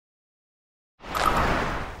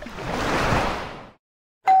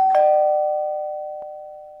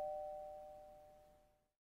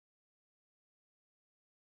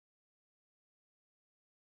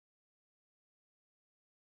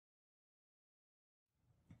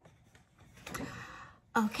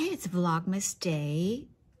Okay, it's Vlogmas day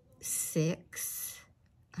 6,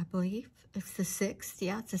 I believe. It's the 6th.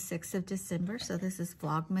 Yeah, it's the 6th of December. So this is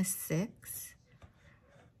Vlogmas 6,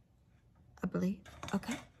 I believe.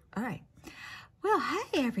 Okay, all right. Well,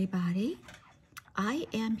 hey, everybody. I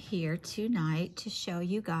am here tonight to show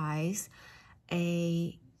you guys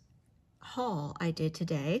a haul I did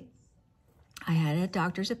today. I had a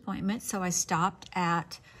doctor's appointment, so I stopped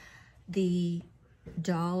at the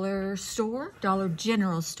Dollar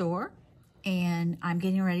General store, and I'm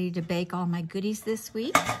getting ready to bake all my goodies this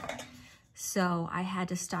week. So I had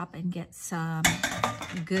to stop and get some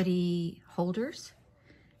goodie holders,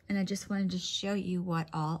 and I just wanted to show you what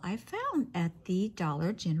all I found at the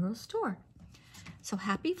Dollar General store. So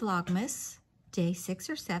happy Vlogmas, day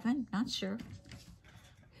 6 or 7, not sure.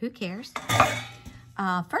 Who cares?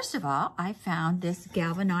 First of all, I found this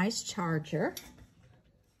galvanized charger.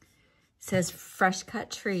 It says fresh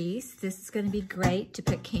cut trees. This is going to be great to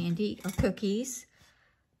put candy or cookies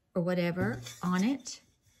or whatever on it,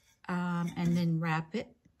 and then wrap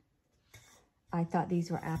it. I thought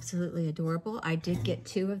these were absolutely adorable. I did get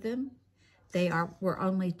 2 of them. They were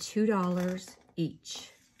only $2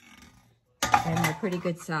 each, and they're pretty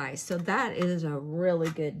good size. So that is a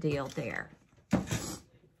really good deal there.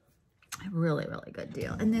 Really, really good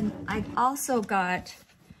deal. And then I also got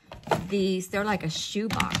these. They're like a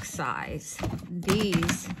shoebox size.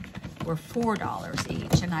 These were $4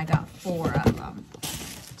 each, and I got 4 of them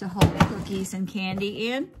to hold cookies and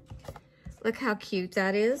candy in. Look how cute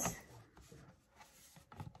that is.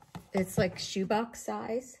 It's like shoebox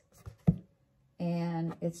size,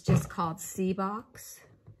 and it's just called C Box.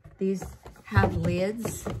 These have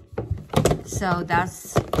lids, so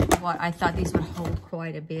that's what I thought. These would hold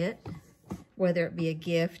quite a bit, whether it be a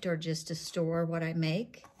gift or just to store what I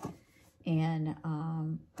make. And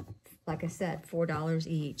like I said, $4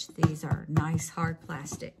 each. These are nice hard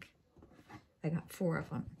plastic. I got 4 of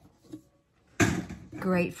them.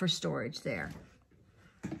 Great for storage there.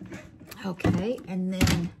 Okay, and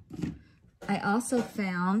then I also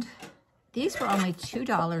found, these were only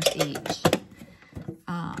 $2 each.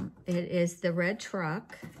 It is the red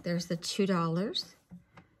truck. There's the $2.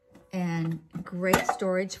 And great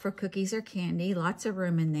storage for cookies or candy. Lots of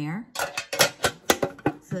room in there.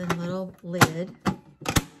 It's a little lid.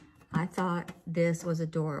 I thought this was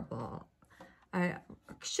adorable. I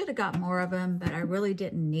should have got more of them, but I really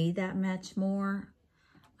didn't need that much more.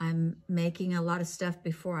 I'm making a lot of stuff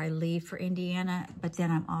before I leave for Indiana, but then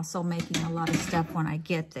I'm also making a lot of stuff when I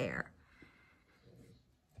get there.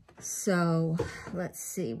 So let's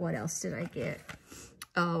see, what else did I get?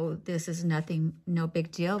 Oh, this is nothing, no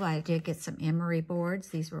big deal, but I did get some emery boards.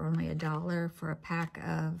 These were only $1 for a pack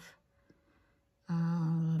of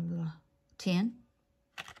 10.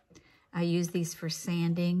 I use these for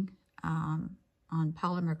sanding on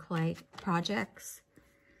polymer clay projects.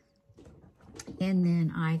 And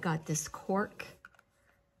then I got this cork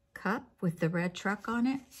cup with the red truck on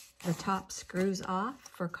it. The top screws off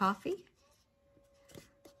for coffee.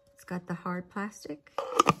 It's got the hard plastic.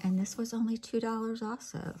 And this was only $2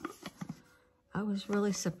 also. I was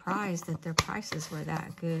really surprised that their prices were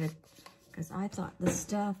that good, because I thought the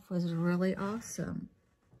stuff was really awesome.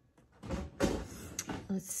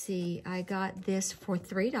 Let's see, I got this for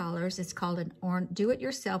 $3. It's called an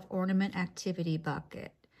do-it-yourself ornament activity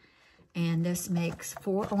bucket. And this makes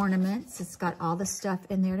 4 ornaments. It's got all the stuff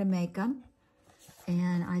in there to make them.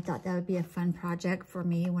 And I thought that would be a fun project for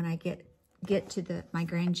me when I get to my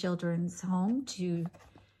grandchildren's home to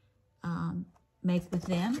make with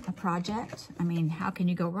them a project. I mean, how can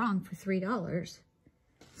you go wrong for $3?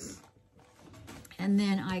 And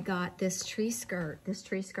then I got this tree skirt. This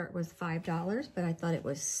tree skirt was $5, but I thought it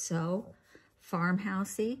was so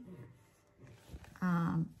farmhousey.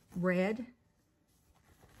 Red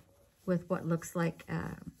with what looks like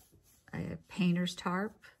a painter's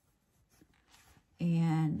tarp.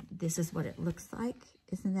 And this is what it looks like.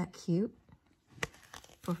 Isn't that cute?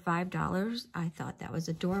 For $5, I thought that was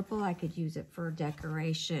adorable. I could use it for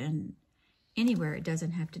decoration anywhere. It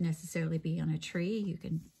doesn't have to necessarily be on a tree. You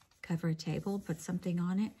can cover a table, put something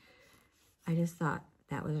on it. I just thought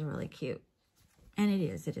that was really cute. And it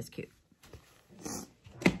is cute. So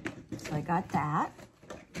I got that.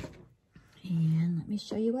 And let me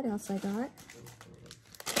show you what else I got.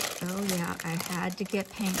 Oh yeah, I had to get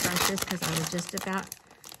paintbrushes because I was just about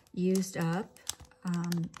used up.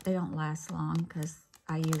 They don't last long because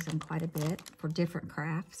I use them quite a bit for different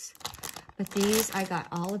crafts. But these, I got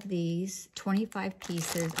all of these, 25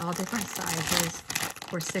 pieces, all different sizes,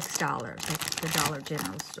 for $6 at the Dollar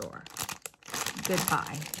General store. Good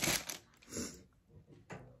buy.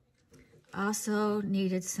 Also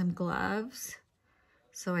needed some gloves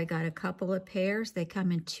So I got a couple of pairs. They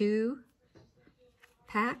come in 2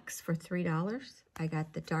 packs for $3. I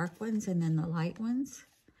got the dark ones and then the light ones.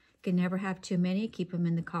 You can never have too many. Keep them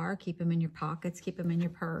in the car, keep them in your pockets, keep them in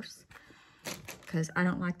your purse, because I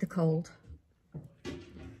don't like the cold.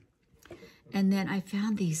 And then I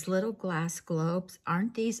found these little glass globes.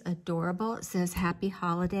 Aren't these adorable? It says Happy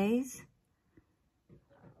Holidays.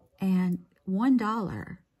 And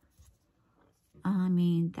 $1. I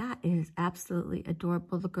mean, that is absolutely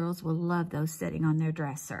adorable. The girls will love those sitting on their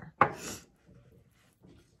dresser.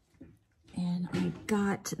 And I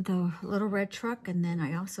got the little red truck, and then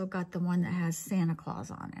I also got the one that has Santa Claus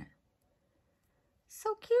on it.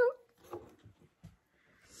 So cute.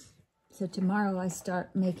 So tomorrow I'm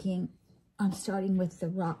starting with the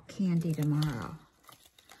rock candy tomorrow.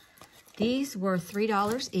 These were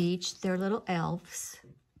 $3 each. They're little elves.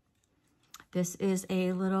 This is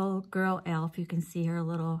a little girl elf. You can see her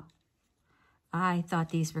little... I thought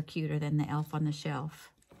these were cuter than the elf on the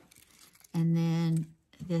shelf. And then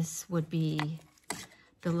this would be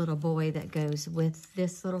the little boy that goes with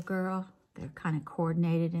this little girl. They're kind of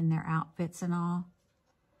coordinated in their outfits and all.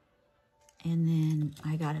 And then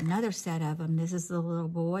I got another set of them. This is the little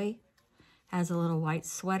boy. Has a little white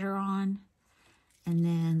sweater on. And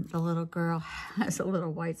then the little girl has a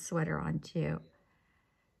little white sweater on too.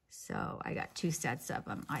 So I got 2 sets of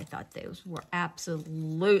them. I thought those were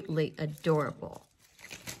absolutely adorable.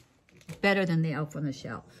 Better than the elf on the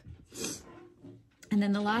shelf. And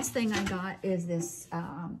then the last thing I got is this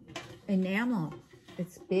enamel.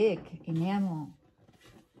 It's big enamel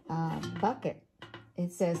bucket.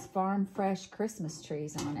 It says Farm Fresh Christmas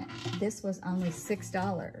trees on it. This was only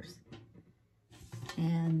 $6.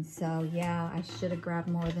 And so, yeah, I should have grabbed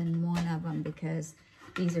more than one of them because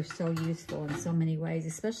these are so useful in so many ways,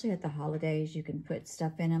 especially at the holidays. You can put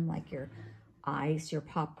stuff in them like your ice, your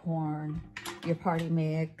popcorn, your party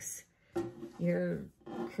mix, your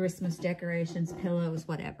Christmas decorations, pillows,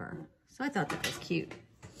 whatever. So I thought that was cute.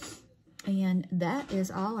 And that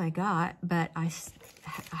is all I got, but I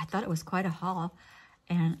thought it was quite a haul.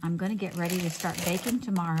 And I'm going to get ready to start baking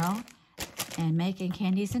tomorrow and making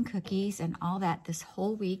candies and cookies and all that. This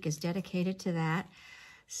whole week is dedicated to that.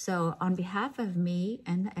 So on behalf of me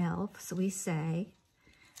and the elves, we say,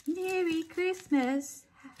 Merry Christmas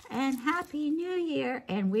and Happy New Year.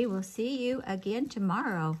 And we will see you again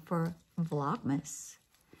tomorrow for Vlogmas.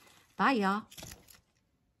 Bye, y'all.